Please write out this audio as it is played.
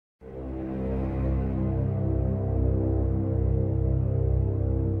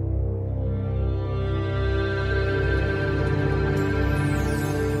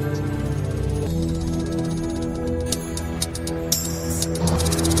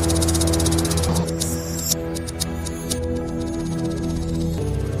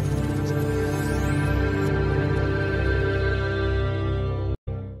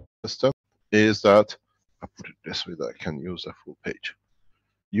is that, I put it this way that I can use a full page.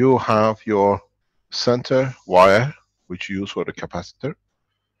 You have your center wire, which you use for the capacitor.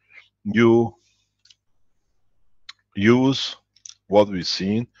 You use what we've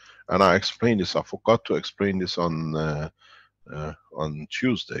seen, and I explained this. I forgot to explain this on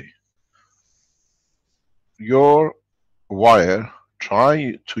Tuesday. Your wire,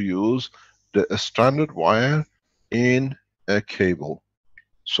 try to use the standard wire in a cable.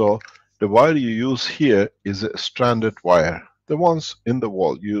 So the wire you use here is a stranded wire. The ones in the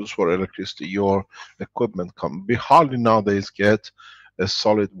wall used for electricity, your equipment come. We hardly nowadays get a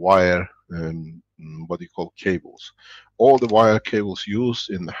solid wire, what you call cables. All the wire cables used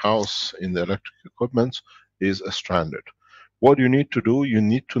in the house, in the electric equipment, is a stranded. What you need to do, you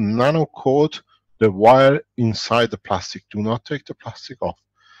need to nano coat the wire inside the plastic. Do not take the plastic off.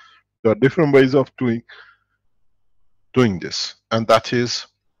 There are different ways of doing this, and that is,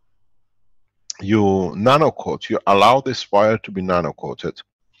 you nano coat, you allow this wire to be nano coated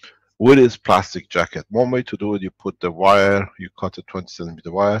with its plastic jacket. One way to do it, you put the wire, you cut a 20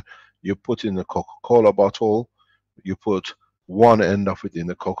 centimeter wire, you put in a Coca-Cola bottle, you put one end of it in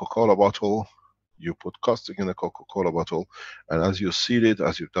the Coca-Cola bottle, you put caustic in the Coca-Cola bottle, and as you seal it,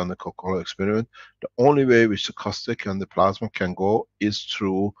 as you've done the Coca-Cola experiment, the only way which the caustic and the plasma can go is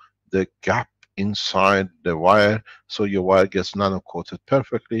through the gap inside the wire, so your wire gets nano coated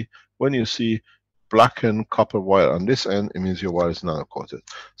perfectly. When you see blackened copper wire on this end, it means your wire is nano coated.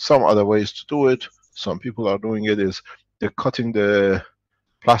 Some other ways to do it, some people are doing it, is they're cutting the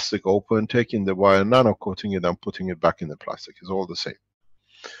plastic open, taking the wire, nano coating it and putting it back in the plastic. It's all the same.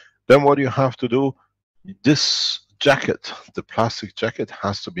 Then what you have to do, this jacket, the plastic jacket,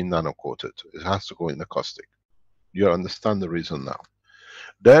 has to be nano coated. It has to go in the caustic. You understand the reason now.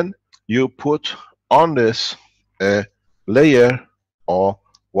 Then you put on this a layer of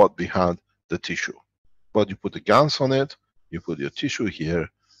what we had, the tissue. But you put the GANs on it, you put your tissue here,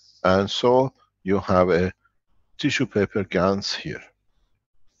 and so you have a tissue paper GANs here.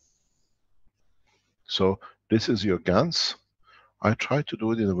 So this is your GANs. I try to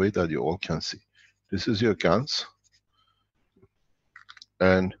do it in a way that you all can see. This is your GANs,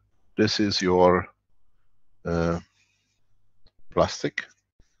 and this is your plastic,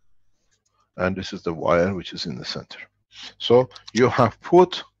 and this is the wire which is in the center. So you have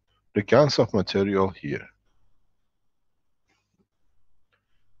put the GANs of material here.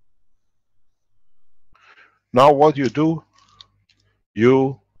 Now what you do,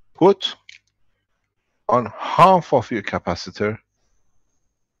 you put on half of your capacitor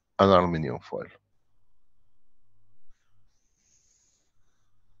an aluminum foil.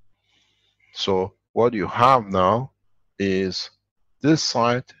 So what you have now is, this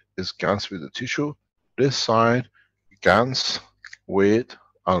side is GANs with the tissue, this side GANs with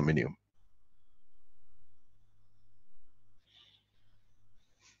aluminum.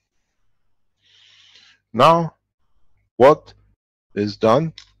 Now what is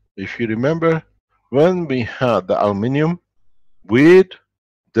done, if you remember, when we had the aluminum with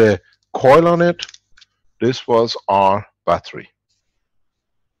the coil on it, this was our battery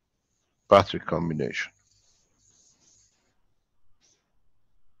combination.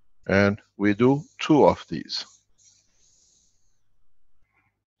 And we do two of these.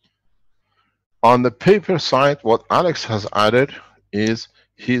 On the paper side, what Alex has added is,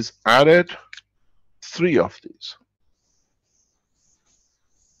 he's added 3 of these.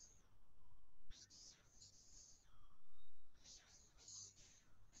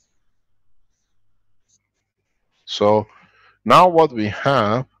 So now what we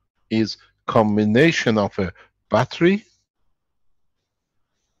have is combination of a battery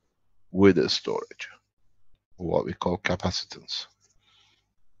with a storage, what we call capacitance.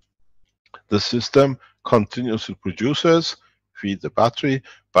 The system continuously produces, feeds the battery,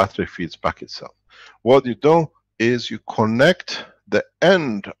 battery feeds back itself. What you do is you connect the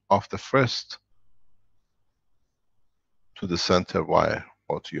end of the first to the center wire,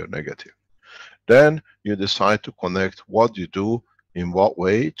 or to your negative. Then you decide to connect what you do, in what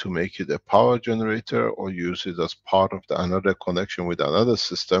way, to make it a power generator, or use it as part of another connection with another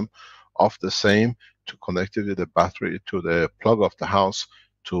system of the same, to connect it with the battery to the plug of the house,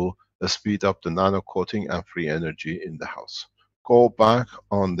 to speed up the nano coating and free energy in the house. Go back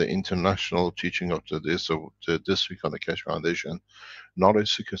on the international teaching of this week on the Keshe Foundation,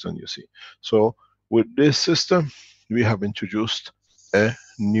 Knowledge Seekers, and you see. So with this system, we have introduced a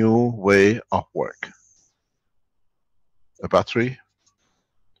new way of work. A battery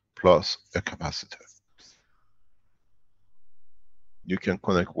plus a capacitor. You can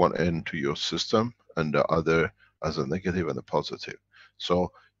connect one end to your system and the other as a negative and a positive.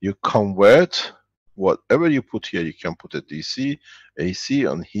 So You convert whatever you put here, you can put a DC, AC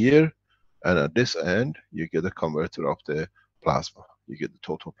on here, and at this end, you get a converter of the plasma. You get the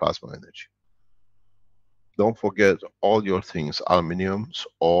total plasma energy. Don't forget all your things, aluminiums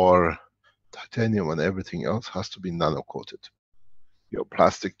or titanium and everything else has to be nano-coated. Your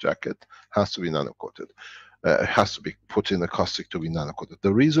plastic jacket has to be nano-coated. It has to be put in a caustic to be nano-coated.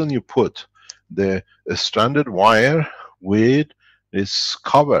 The reason you put the stranded wire with this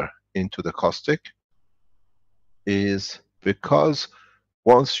cover into the caustic is because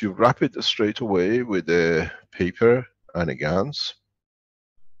once you wrap it straight away with the paper and a GANs,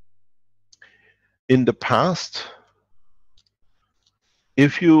 in the past,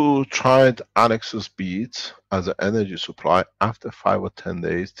 if you tried annexus beads as an energy supply, after 5 or 10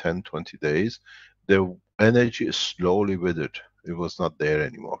 days, 10, 20 days, the energy is slowly withered. It was not there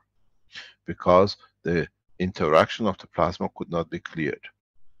anymore because the interaction of the plasma could not be cleared.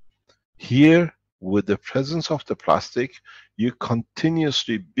 Here, with the presence of the plastic, you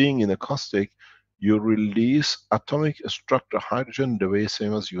continuously being in a caustic, you release atomic structure hydrogen the way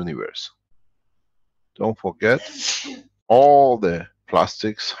same as universe. Don't forget, all the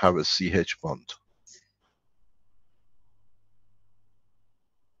plastics have a CH bond.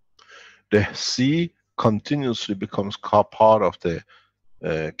 The C continuously becomes part of the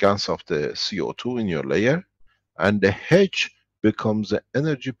gas of the CO2 in your layer, and the H becomes the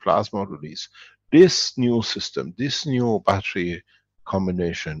energy plasma release. This new system, this new battery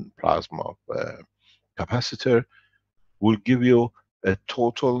combination plasma capacitor will give you a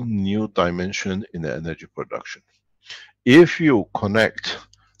total new dimension in the energy production. If you connect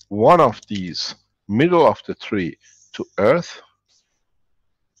one of these, middle of the tree, to Earth,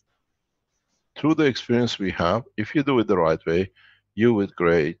 through the experience we have, if you do it the right way, you will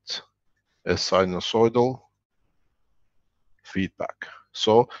create a sinusoidal feedback.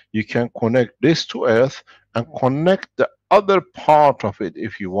 So you can connect this to Earth and connect the other part of it,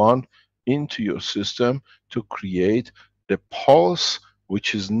 if you want, into your system to create the pulse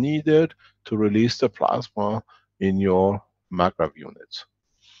which is needed to release the plasma in your Magrav units.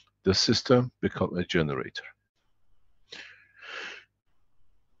 The system becomes a generator.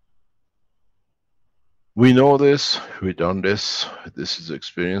 We know this, we've done this. This is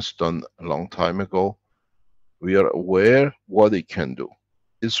experience done a long time ago. We are aware what it can do.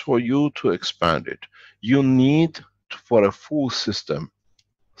 It's for you to expand it. You need, for a full system,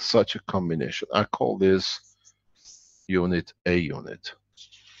 such a combination. I call this unit A unit.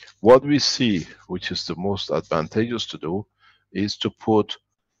 What we see, which is the most advantageous to do, is to put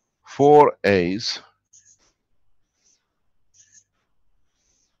 4 A's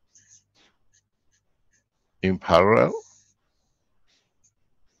in parallel,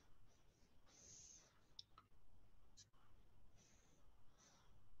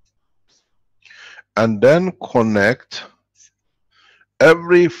 and then connect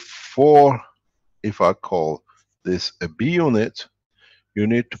every 4, if I call this a B unit, you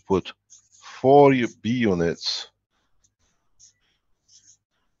need to put 4 B units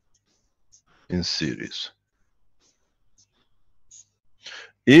in series.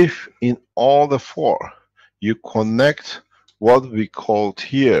 If in all the 4 you connect what we called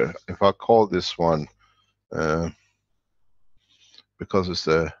here, if I call this one, because it's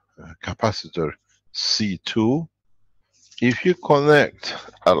the capacitor C2, if you connect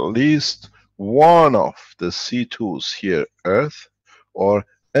at least one of the C2s here, Earth, or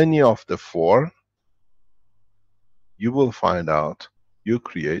any of the 4, you will find out you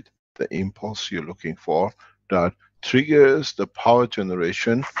create the impulse you're looking for that triggers the power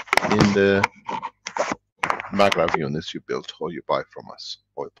generation in the Magrav units you built or you buy from us,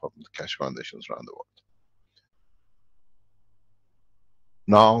 or from the Keshe foundations around the world.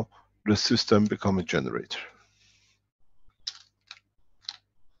 Now the system becomes a generator.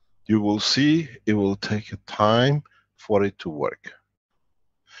 You will see it will take a time for it to work.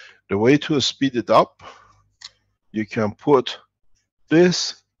 The way to speed it up, you can put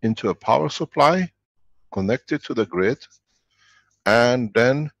this into a power supply, connect it to the grid, and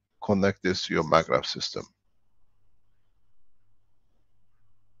then connect this to your Magrav system.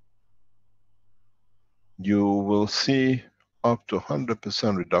 You will see up to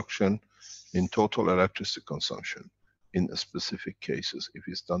 100% reduction in total electricity consumption in specific cases if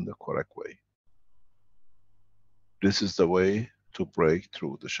it's done the correct way. This is the way to break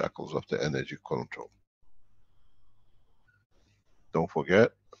through the shackles of the energy control. Don't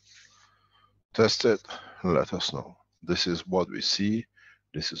forget, test it and let us know. This is what we see,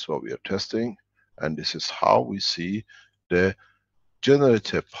 this is what we are testing, and this is how we see the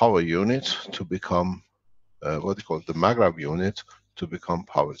generator power unit to become what we call the Magrav unit, to become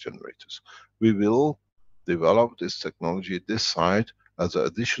power generators. We will develop this technology this side as an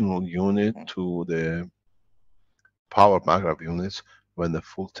additional unit to the power Magrav units when the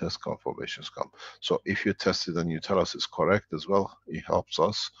full test confirmations come. So if you test it and you tell us it's correct as well, it helps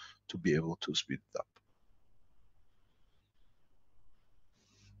us to be able to speed it up.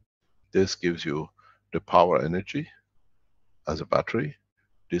 This gives you the power energy as a battery.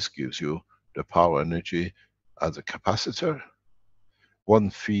 This gives you the power energy as a capacitor. One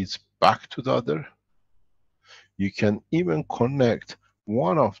feeds back to the other. You can even connect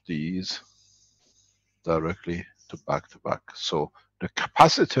one of these directly to back. So the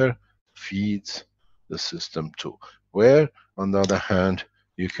capacitor feeds the system too. Where, on the other hand,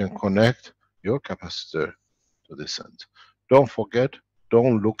 you can connect your capacitor to this end. Don't forget,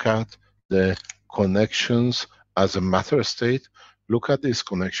 don't look at the connections as a matter state. Look at these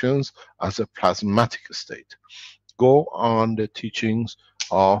connections as a plasmatic state. Go on the teachings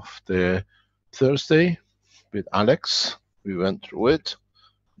of the Thursday with Alex. We went through it.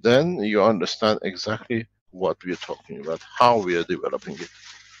 Then you understand exactly what we are talking about, how we are developing it.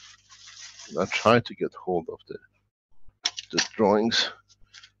 Now try to get hold of the drawings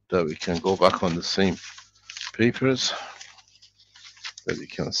that we can go back on the same papers that you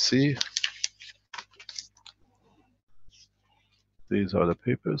can see. These are the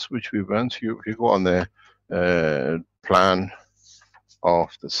papers which we went through. If you go on the plan of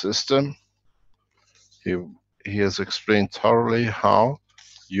the system, he has explained thoroughly how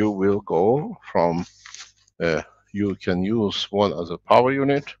you will go from, you can use one as a power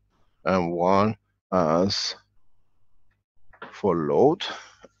unit and one as for load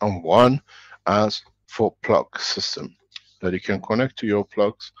and one as for plug system that you can connect to your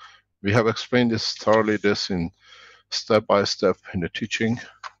plugs. We have explained this thoroughly, this in step by step in the teaching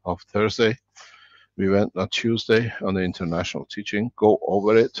of Thursday. We went on Tuesday on the international teaching, go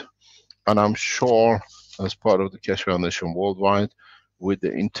over it, and I'm sure as part of the Keshe Foundation worldwide, with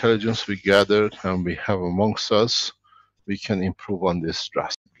the intelligence we gathered and we have amongst us, we can improve on this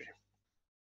drastically.